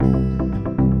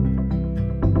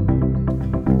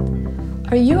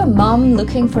Are you a mum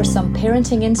looking for some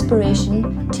parenting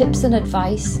inspiration, tips and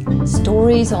advice,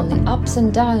 stories on the ups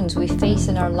and downs we face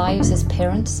in our lives as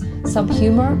parents, some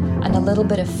humour and a little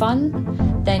bit of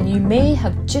fun? Then you may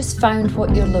have just found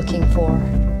what you're looking for.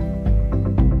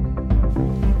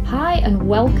 Hi and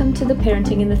welcome to the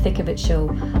Parenting in the Thick of It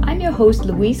show. I'm your host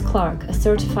Louise Clark, a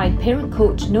certified parent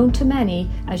coach known to many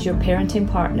as your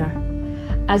parenting partner.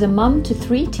 As a mum to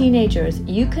 3 teenagers,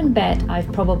 you can bet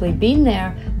I've probably been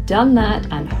there, done that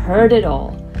and heard it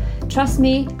all. Trust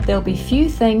me, there'll be few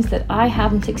things that I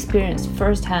haven't experienced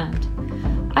firsthand.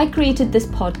 I created this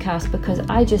podcast because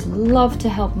I just love to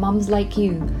help mums like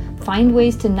you find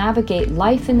ways to navigate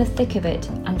life in the thick of it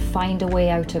and find a way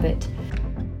out of it.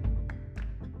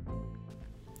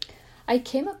 I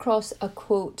came across a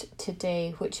quote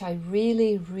today which I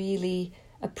really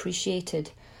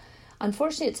appreciated.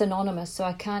 Unfortunately, it's anonymous, so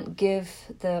I can't give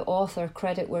the author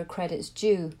credit where credit's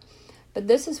due. But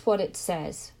this is what it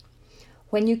says.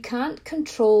 When you can't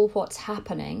control what's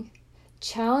happening,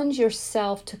 challenge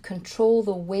yourself to control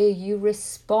the way you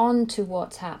respond to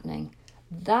what's happening.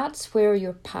 That's where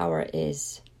your power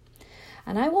is.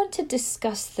 And I want to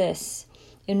discuss this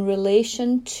in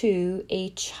relation to a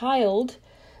child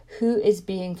who is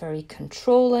being very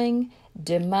controlling,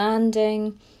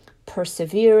 demanding,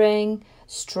 persevering,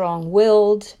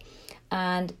 strong-willed,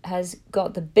 and has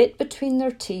got the bit between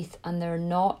their teeth and they're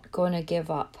not going to give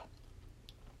up.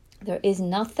 There is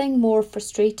nothing more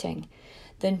frustrating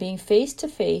than being face to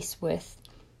face with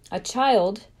a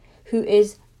child who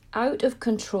is out of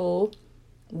control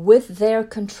with their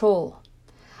control.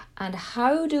 And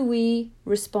how do we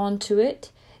respond to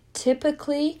it?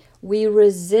 Typically, we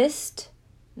resist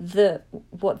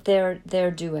what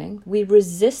they're doing. We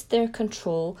resist their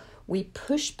control. We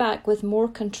push back with more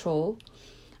control.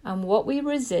 And what we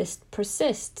resist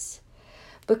persists,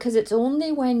 because it's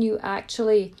only when you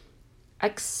actually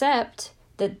accept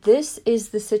that this is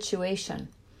the situation.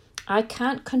 I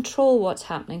can't control what's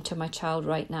happening to my child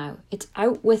right now. It's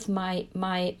out with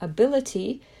my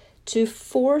ability to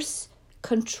force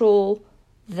control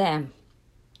them.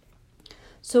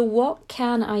 So what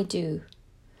can I do?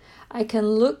 I can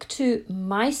look to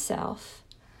myself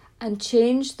and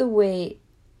change the way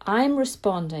I'm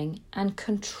responding and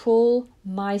control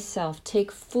myself,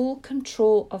 take full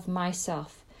control of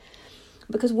myself.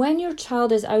 Because when your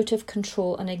child is out of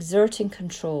control and exerting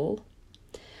control,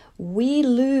 we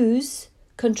lose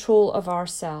control of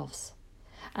ourselves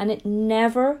and it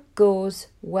never goes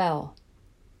well.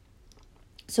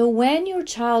 So when your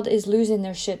child is losing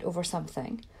their shit over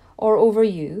something or over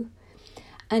you,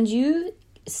 and you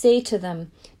say to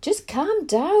them, just calm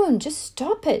down, just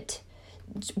stop it.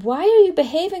 Why are you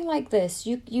behaving like this?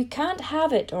 You can't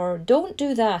have it, or don't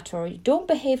do that, or don't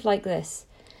behave like this.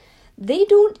 They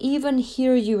don't even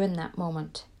hear you in that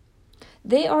moment.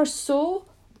 They are so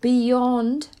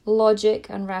beyond logic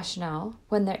and rationale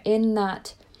when they're in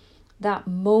that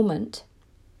moment.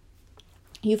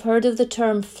 You've heard of the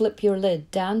term flip your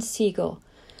lid. Dan Siegel,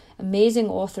 amazing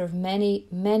author of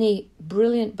many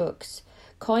brilliant books,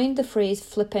 coined the phrase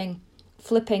flipping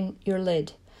your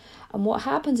lid. And what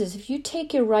happens is if you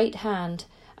take your right hand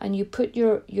and you put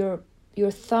your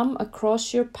thumb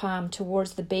across your palm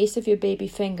towards the base of your baby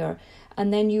finger,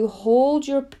 and then you hold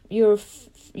your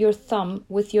thumb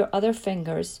with your other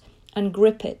fingers and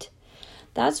grip it.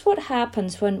 That's what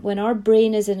happens when our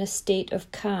brain is in a state of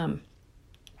calm.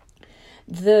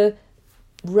 The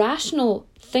rational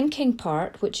thinking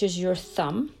part, which is your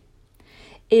thumb,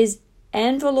 is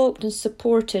enveloped and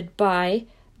supported by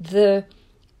the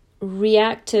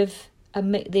reactive,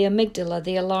 the amygdala,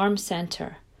 the alarm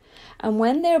center. And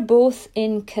when they're both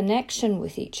in connection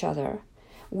with each other,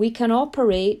 we can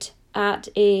operate at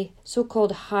a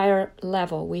so-called higher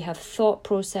level. We have thought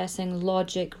processing,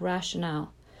 logic,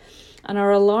 rationale. And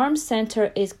our alarm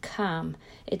center is calm.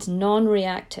 It's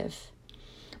non-reactive.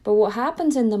 But what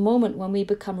happens in the moment when we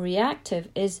become reactive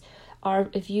is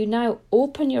if you now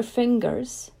open your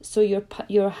fingers, so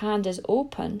your hand is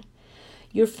open,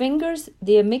 your fingers,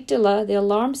 the amygdala, the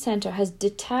alarm center, has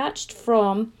detached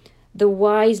from the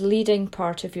wise leading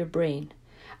part of your brain.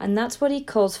 And that's what he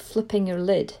calls flipping your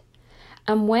lid.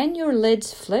 And when your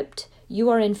lid's flipped, you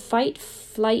are in fight,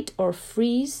 flight, or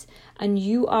freeze, and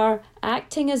you are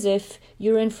acting as if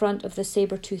you're in front of the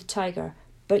saber-toothed tiger,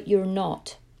 but you're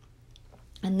not.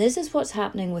 And this is what's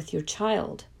happening with your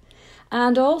child.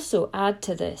 And also add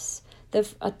to this,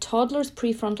 a toddler's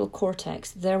prefrontal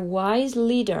cortex, their wise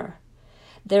leader,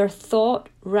 their thought,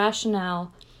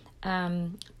 rationale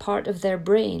part of their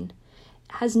brain,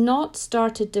 has not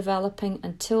started developing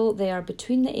until they are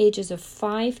between the ages of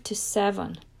 5 to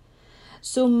 7.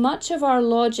 So much of our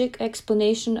logic,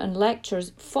 explanation and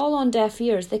lectures fall on deaf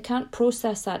ears. They can't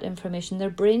process that information. Their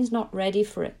brain's not ready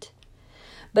for it.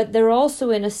 But they're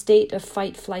also in a state of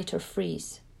fight, flight or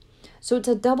freeze. So it's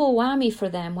a double whammy for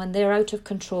them when they're out of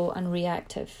control and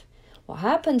reactive. What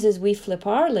happens is we flip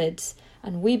our lids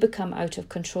and we become out of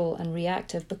control and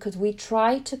reactive because we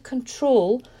try to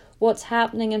control what's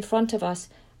happening in front of us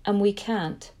and we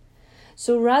can't.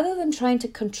 So rather than trying to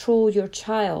control your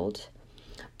child,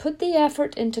 put the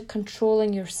effort into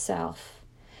controlling yourself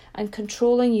and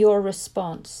controlling your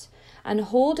response and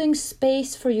holding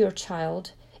space for your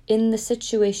child in the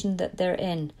situation that they're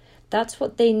in. That's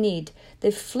what they need.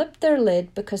 They've flipped their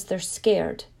lid because they're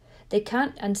scared. They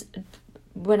can't, and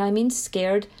when I mean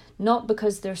scared, not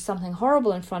because there's something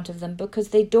horrible in front of them, because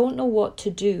they don't know what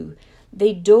to do.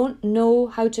 They don't know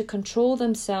how to control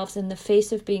themselves in the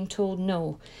face of being told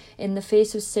no, in the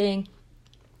face of saying,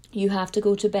 you have to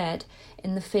go to bed,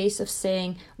 in the face of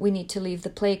saying, we need to leave the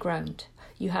playground,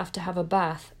 you have to have a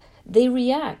bath. They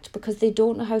react because they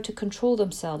don't know how to control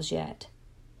themselves yet.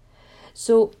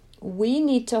 So we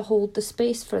need to hold the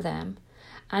space for them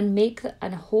and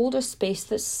hold a space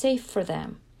that's safe for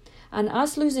them. And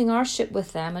us losing our shit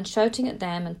with them and shouting at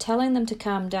them and telling them to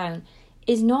calm down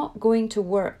is not going to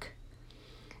work.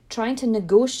 Trying to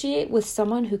negotiate with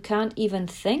someone who can't even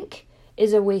think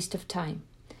is a waste of time.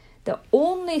 The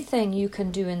only thing you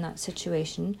can do in that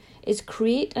situation is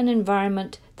create an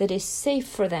environment that is safe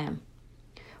for them,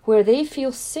 where they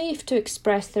feel safe to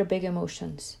express their big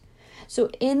emotions. So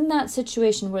in that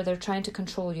situation where they're trying to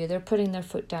control you, they're putting their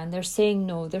foot down, they're saying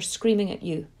no, they're screaming at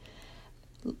you,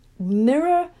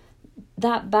 mirror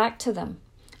that back to them.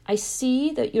 I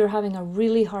see that you're having a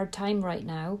really hard time right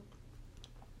now.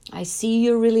 I see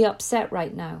you're really upset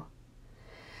right now.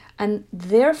 And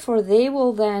therefore they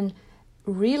will then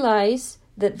realize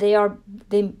that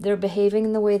they're behaving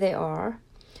in the way they are.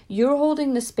 You're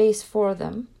holding the space for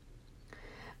them.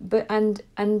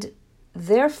 And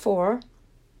therefore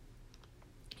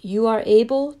you are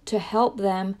able to help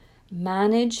them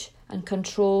manage and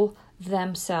control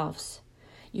themselves.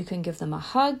 You can give them a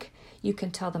hug. You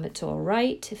can tell them it's all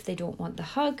right if they don't want the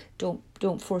hug.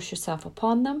 Don't force yourself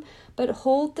upon them, but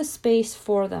hold the space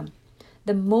for them.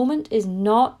 The moment is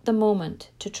not the moment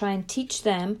to try and teach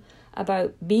them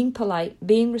about being polite,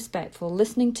 being respectful,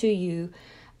 listening to you,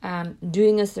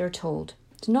 doing as they're told.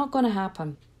 It's not going to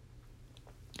happen.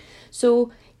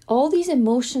 So all these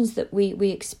emotions that we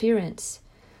experience,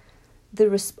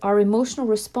 our emotional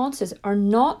responses are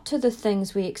not to the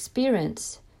things we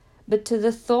experience, but to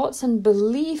the thoughts and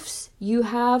beliefs you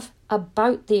have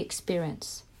about the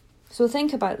experience. So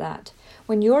think about that.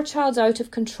 When your child's out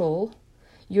of control,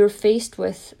 you're faced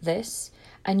with this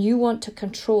and you want to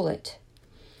control it.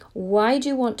 Why do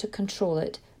you want to control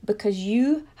it? Because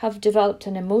you have developed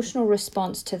an emotional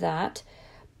response to that.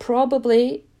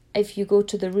 Probably, if you go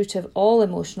to the root of all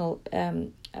emotional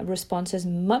responses,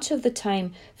 much of the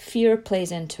time fear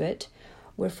plays into it.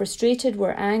 We're frustrated,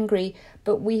 we're angry,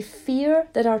 but we fear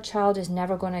that our child is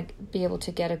never going to be able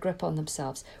to get a grip on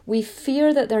themselves. We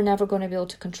fear that they're never going to be able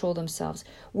to control themselves.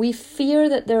 We fear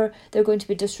that they're going to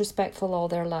be disrespectful all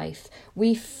their life.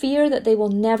 We fear that they will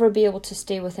never be able to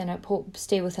stay within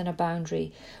a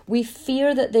boundary. We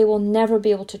fear that they will never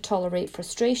be able to tolerate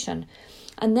frustration.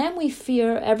 And then we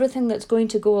fear everything that's going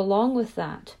to go along with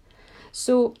that.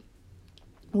 So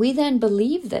we then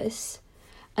believe this,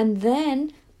 and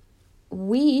then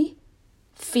we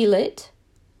feel it,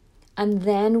 and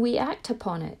then we act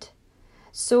upon it.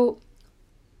 So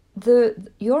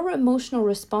your emotional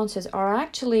responses are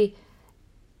actually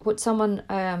what someone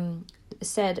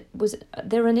said was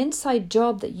they're an inside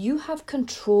job that you have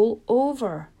control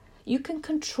over. You can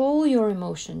control your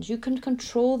emotions. You can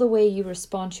control the way you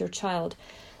respond to your child.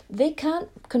 They can't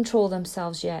control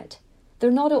themselves yet. They're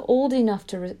not old enough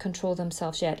to control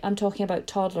themselves yet. I'm talking about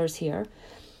toddlers here.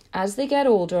 As they get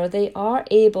older, they are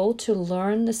able to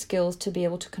learn the skills to be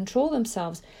able to control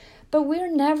themselves. But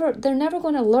they're never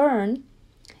going to learn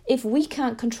if we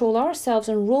can't control ourselves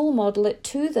and role model it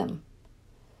to them.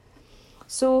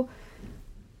 So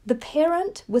the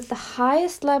parent with the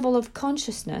highest level of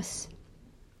consciousness,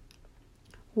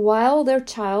 while their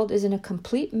child is in a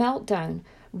complete meltdown,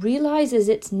 realizes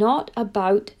it's not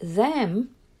about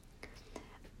them,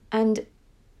 and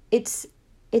it's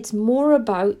more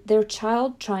about their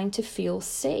child trying to feel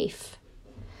safe.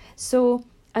 So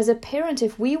as a parent,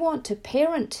 if we want to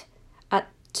parent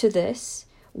to this,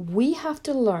 we have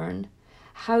to learn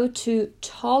how to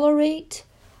tolerate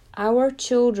our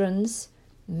children's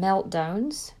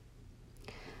meltdowns,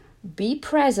 be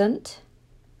present,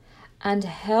 and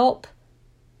help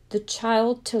the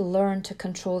child to learn to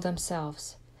control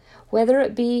themselves. whether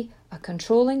it be a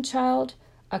controlling child,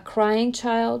 a crying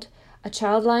child, a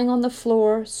child lying on the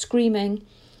floor screaming,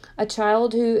 a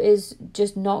child who is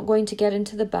just not going to get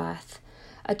into the bath,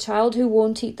 a child who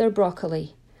won't eat their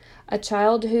broccoli, a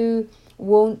child who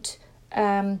won't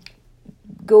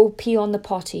go pee on the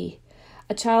potty,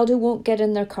 a child who won't get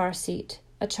in their car seat,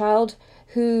 a child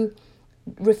who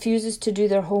refuses to do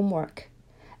their homework.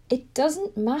 It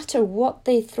doesn't matter what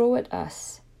they throw at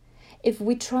us. If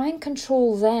we try and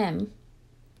control them,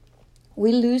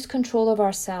 we lose control of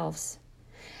ourselves.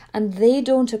 And they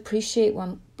don't appreciate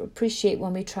when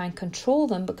we try and control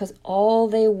them, because all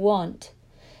they want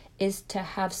is to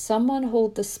have someone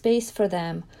hold the space for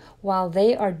them while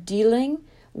they are dealing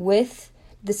with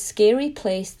the scary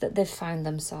place that they've found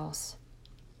themselves.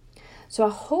 So I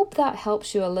hope that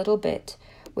helps you a little bit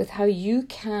with how you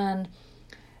can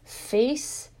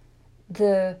face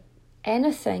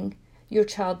anything your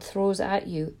child throws at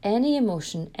you, any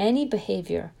emotion, any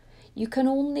behavior. You can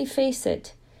only face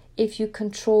it if you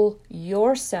control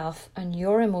yourself and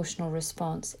your emotional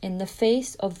response in the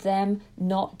face of them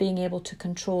not being able to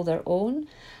control their own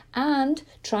and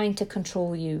trying to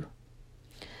control you.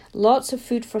 Lots of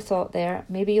food for thought there.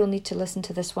 Maybe you'll need to listen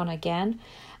to this one again.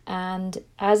 And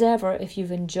as ever, if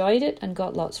you've enjoyed it and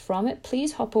got lots from it,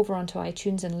 please hop over onto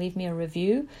iTunes and leave me a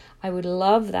review. I would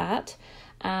love that.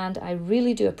 And I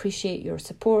really do appreciate your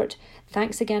support.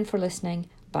 Thanks again for listening.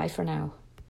 Bye for now.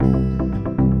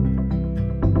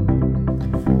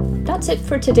 That's it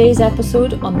for today's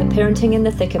episode on the Parenting in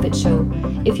the Thick of It show.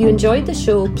 If you enjoyed the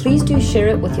show, please do share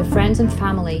it with your friends and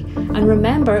family. And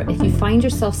remember, if you find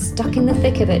yourself stuck in the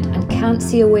thick of it and can't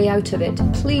see a way out of it,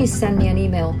 please send me an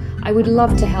email. I would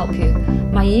love to help you.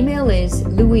 My email is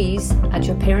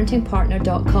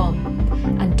louise@yourparentingpartner.com.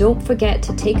 And don't forget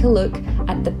to take a look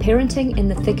at the Parenting in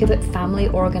the Thick of It family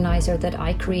organizer that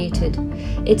I created.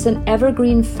 It's an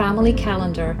evergreen family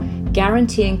calendar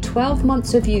guaranteeing 12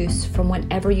 months of use from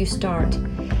whenever you start.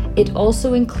 It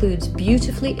also includes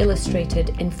beautifully illustrated,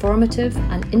 informative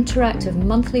and interactive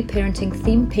monthly parenting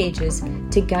theme pages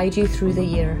to guide you through the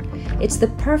year. It's the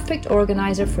perfect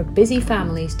organizer for busy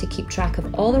families to keep track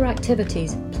of all their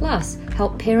activities, plus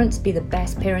help parents be the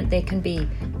best parent they can be.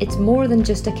 It's more than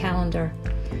just a calendar.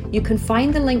 You can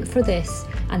find the link for this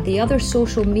and the other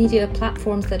social media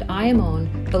platforms that I am on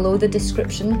below the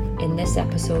description in this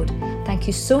episode. Thank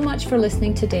you so much for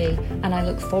listening today, and I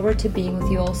look forward to being with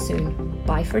you all soon.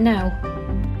 Bye for now.